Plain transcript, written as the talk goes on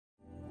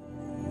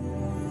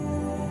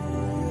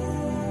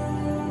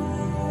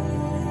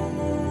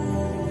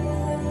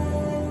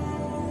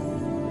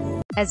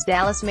As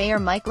Dallas Mayor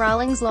Mike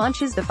Rawlings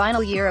launches the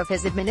final year of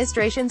his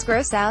administration's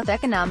GrowSouth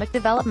economic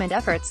development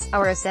efforts,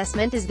 our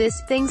assessment is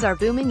this: things are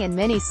booming in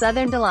many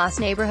southern Dallas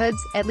neighborhoods,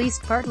 at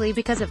least partly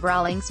because of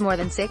Rawlings' more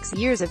than 6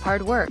 years of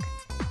hard work.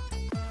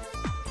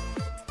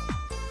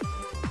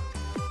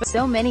 But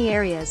so many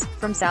areas,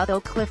 from South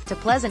Oak Cliff to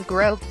Pleasant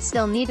Grove,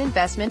 still need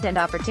investment and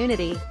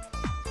opportunity.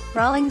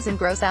 Rawlings and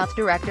GrowSouth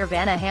Director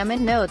Vana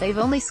Hammond know they've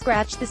only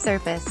scratched the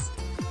surface.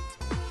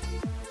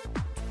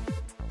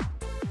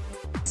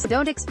 So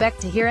don't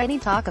expect to hear any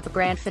talk of a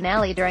grand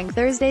finale during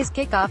Thursday's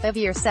kickoff of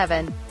Year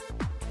 7.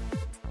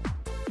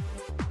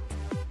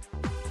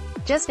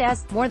 Just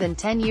as, more than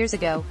 10 years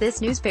ago, this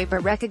newspaper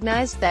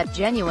recognized that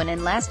genuine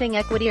and lasting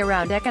equity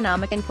around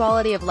economic and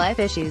quality of life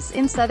issues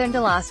in southern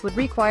Dallas would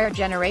require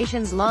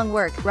generations-long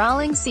work,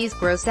 Rawlings sees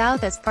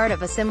GrowSouth as part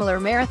of a similar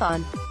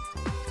marathon.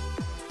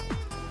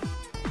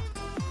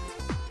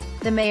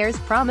 The mayor's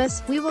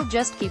promise: "We will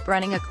just keep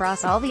running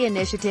across all the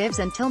initiatives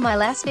until my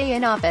last day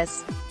in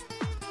office."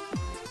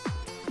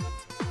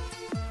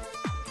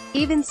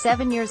 Even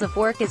 7 years of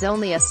work is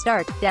only a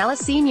start. Dallas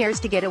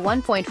seniors to get a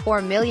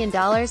 $1.4 million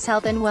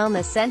health and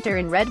wellness center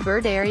in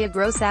Redbird area.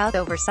 GrowSouth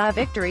oversaw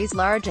victories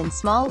large and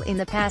small in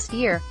the past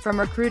year, from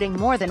recruiting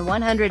more than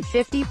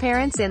 150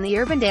 parents in the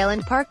Urbandale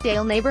and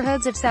Parkdale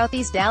neighborhoods of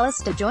southeast Dallas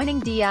to joining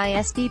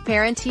DISD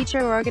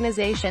parent-teacher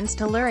organizations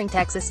to luring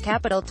Texas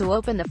Capital to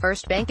open the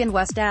first bank in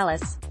West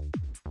Dallas.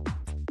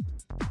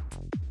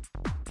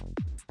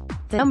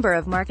 The number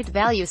of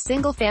market-value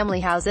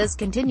single-family houses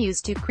continues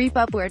to creep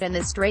upward and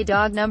the stray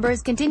dog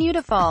numbers continue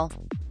to fall.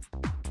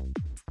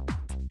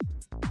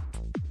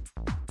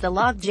 The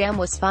logjam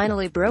was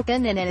finally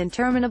broken in an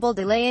interminable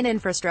delay in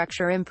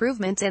infrastructure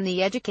improvements in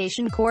the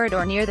education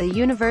corridor near the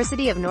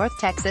University of North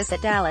Texas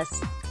at Dallas.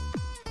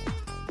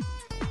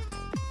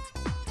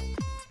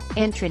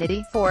 And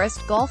Trinity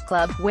Forest Golf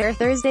Club, where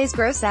Thursday's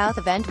GrowSouth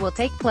event will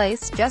take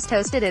place, just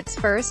hosted its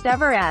first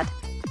ever at.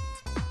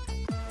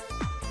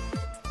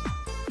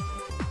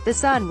 The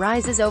sun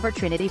rises over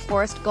Trinity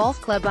Forest Golf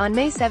Club on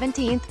May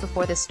 17th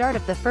before the start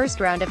of the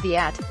first round of the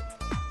AT.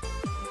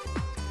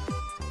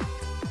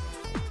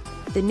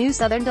 The new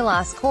Southern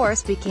Dallas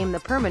course became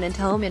the permanent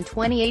home in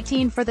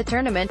 2018 for the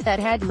tournament that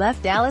had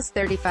left Dallas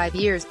 35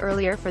 years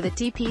earlier for the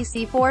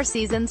TPC Four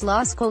Seasons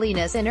Las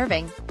Colinas in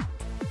Irving.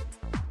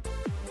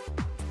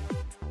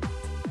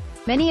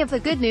 Many of the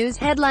good news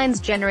headlines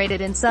generated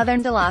in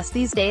southern Dallas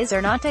these days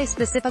are not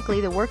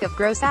specifically the work of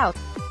GrowSouth.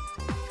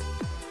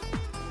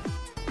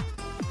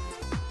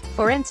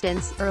 For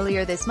instance,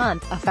 earlier this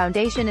month, a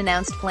foundation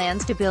announced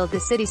plans to build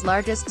the city's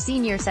largest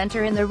senior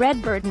center in the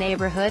Redbird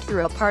neighborhood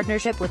through a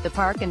partnership with the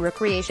Park and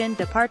Recreation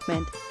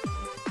Department.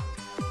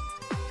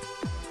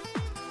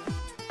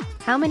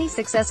 How many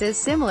successes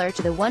similar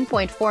to the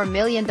 $1.4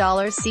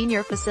 million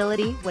senior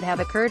facility would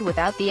have occurred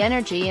without the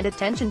energy and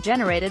attention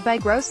generated by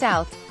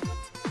GrowSouth?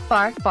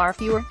 Far, far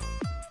fewer.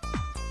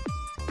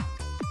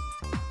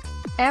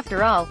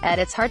 After all, at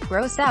its heart,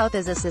 GrowSouth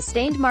is a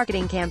sustained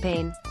marketing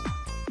campaign.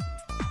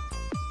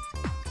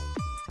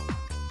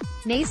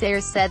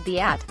 Naysayers said the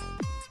AT.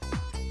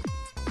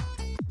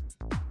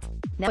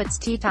 Now it's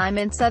tea time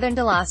in southern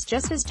Dallas.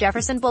 Just as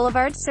Jefferson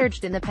Boulevard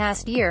surged in the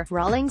past year,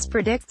 Rawlings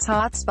predicts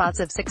hot spots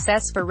of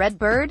success for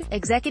Redbird,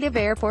 Executive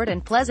Airport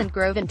and Pleasant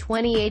Grove in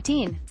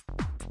 2018.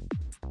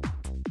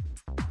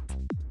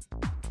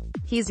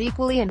 He's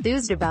equally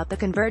enthused about the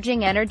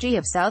converging energy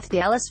of South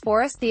Dallas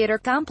Forest Theater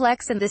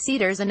Complex and the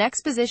Cedars and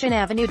Exposition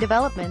Avenue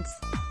developments.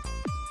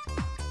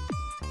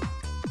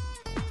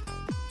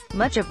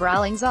 Much of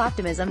Rawlings'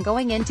 optimism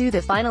going into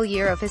the final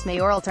year of his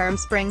mayoral term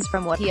springs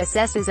from what he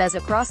assesses as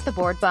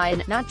across-the-board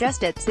buy-in, not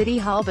just at City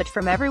Hall but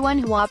from everyone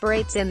who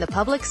operates in the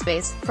public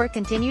space, for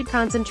continued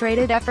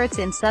concentrated efforts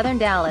in southern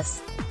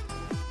Dallas.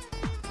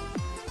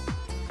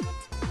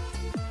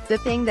 The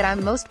thing that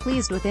I'm most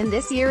pleased with in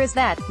this year is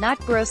that, not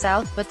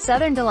GrowSouth, but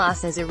southern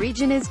Dallas as a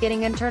region is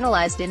getting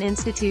internalized in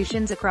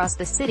institutions across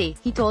the city,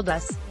 he told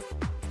us.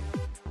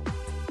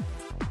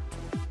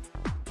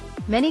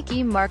 Many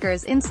key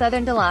markers in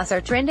southern Dallas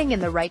are trending in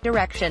the right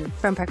direction,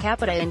 from per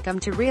capita income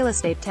to real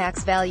estate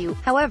tax value.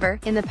 However,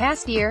 in the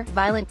past year,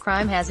 violent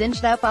crime has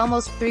inched up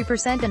almost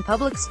 3% and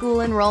public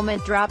school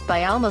enrollment dropped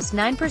by almost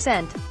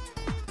 9%.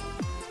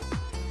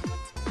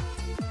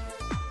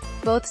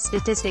 Both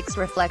statistics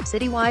reflect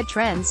citywide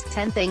trends.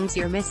 10 things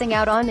you're missing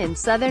out on in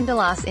southern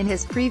Dallas. In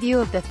his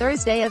preview of the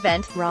Thursday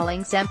event,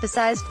 Rawlings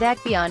emphasized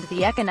that beyond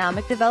the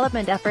economic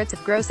development efforts of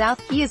GrowSouth,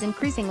 he is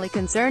increasingly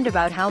concerned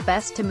about how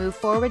best to move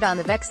forward on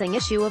the vexing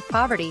issue of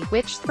poverty,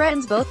 which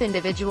threatens both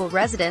individual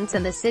residents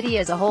and the city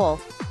as a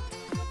whole.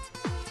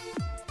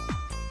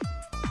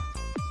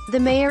 The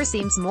mayor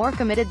seems more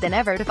committed than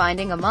ever to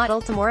finding a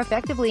model to more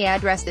effectively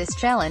address this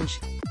challenge.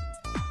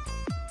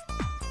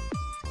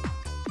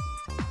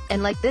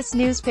 And like this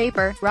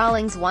newspaper,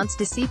 Rawlings wants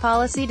to see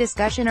policy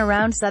discussion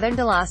around southern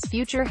Dallas'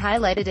 future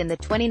highlighted in the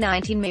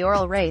 2019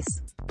 mayoral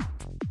race.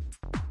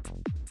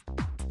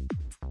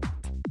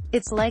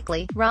 It's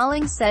likely,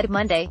 Rawlings said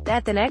Monday,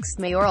 that the next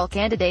mayoral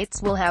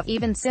candidates will have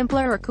even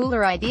simpler or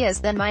cooler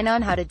ideas than mine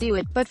on how to do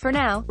it, but for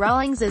now,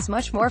 Rawlings is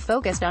much more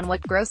focused on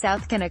what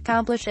GrowSouth can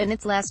accomplish in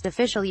its last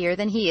official year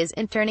than he is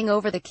in turning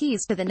over the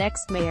keys to the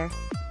next mayor.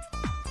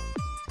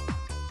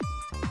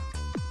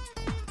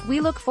 We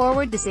look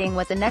forward to seeing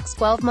what the next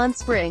 12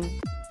 months bring.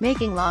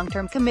 Making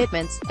long-term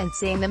commitments, and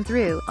seeing them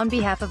through, on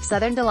behalf of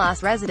Southern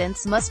Dallas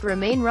residents must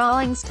remain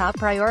Rawlings' top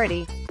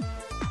priority.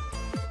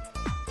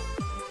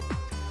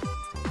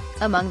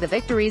 Among the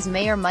victories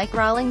Mayor Mike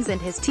Rawlings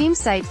and his team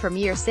cite from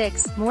Year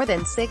 6, more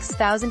than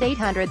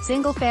 6,800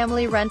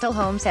 single-family rental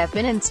homes have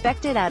been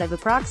inspected out of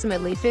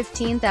approximately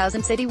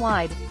 15,000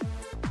 citywide.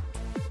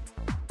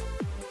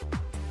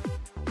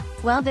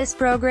 While this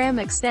program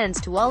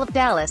extends to all of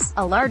Dallas,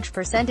 a large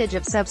percentage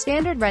of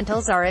substandard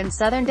rentals are in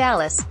southern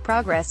Dallas.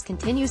 Progress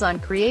continues on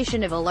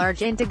creation of a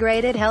large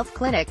integrated health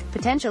clinic,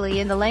 potentially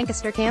in the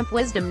Lancaster Camp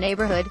Wisdom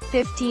neighborhood.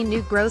 15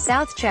 new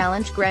GrowSouth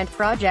Challenge grant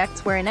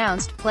projects were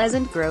announced.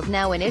 Pleasant Grove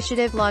Now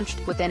initiative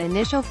launched, with an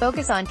initial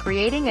focus on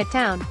creating a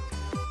town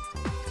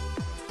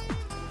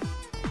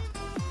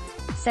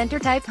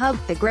center-type hub.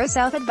 The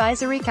GrowSouth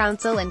Advisory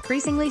Council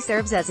increasingly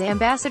serves as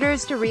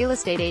ambassadors to real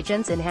estate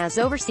agents and has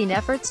overseen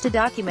efforts to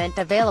document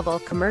available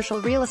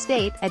commercial real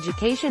estate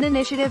education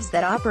initiatives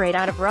that operate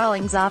out of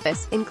Rawlings'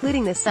 office,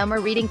 including the summer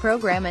reading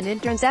program and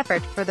interns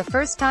effort. For the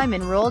first time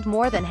enrolled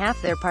more than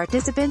half their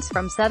participants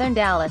from southern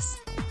Dallas.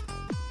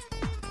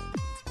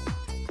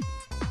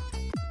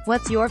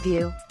 What's your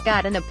view?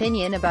 Got an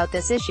opinion about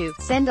this issue?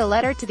 Send a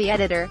letter to the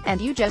editor, and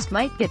you just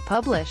might get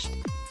published.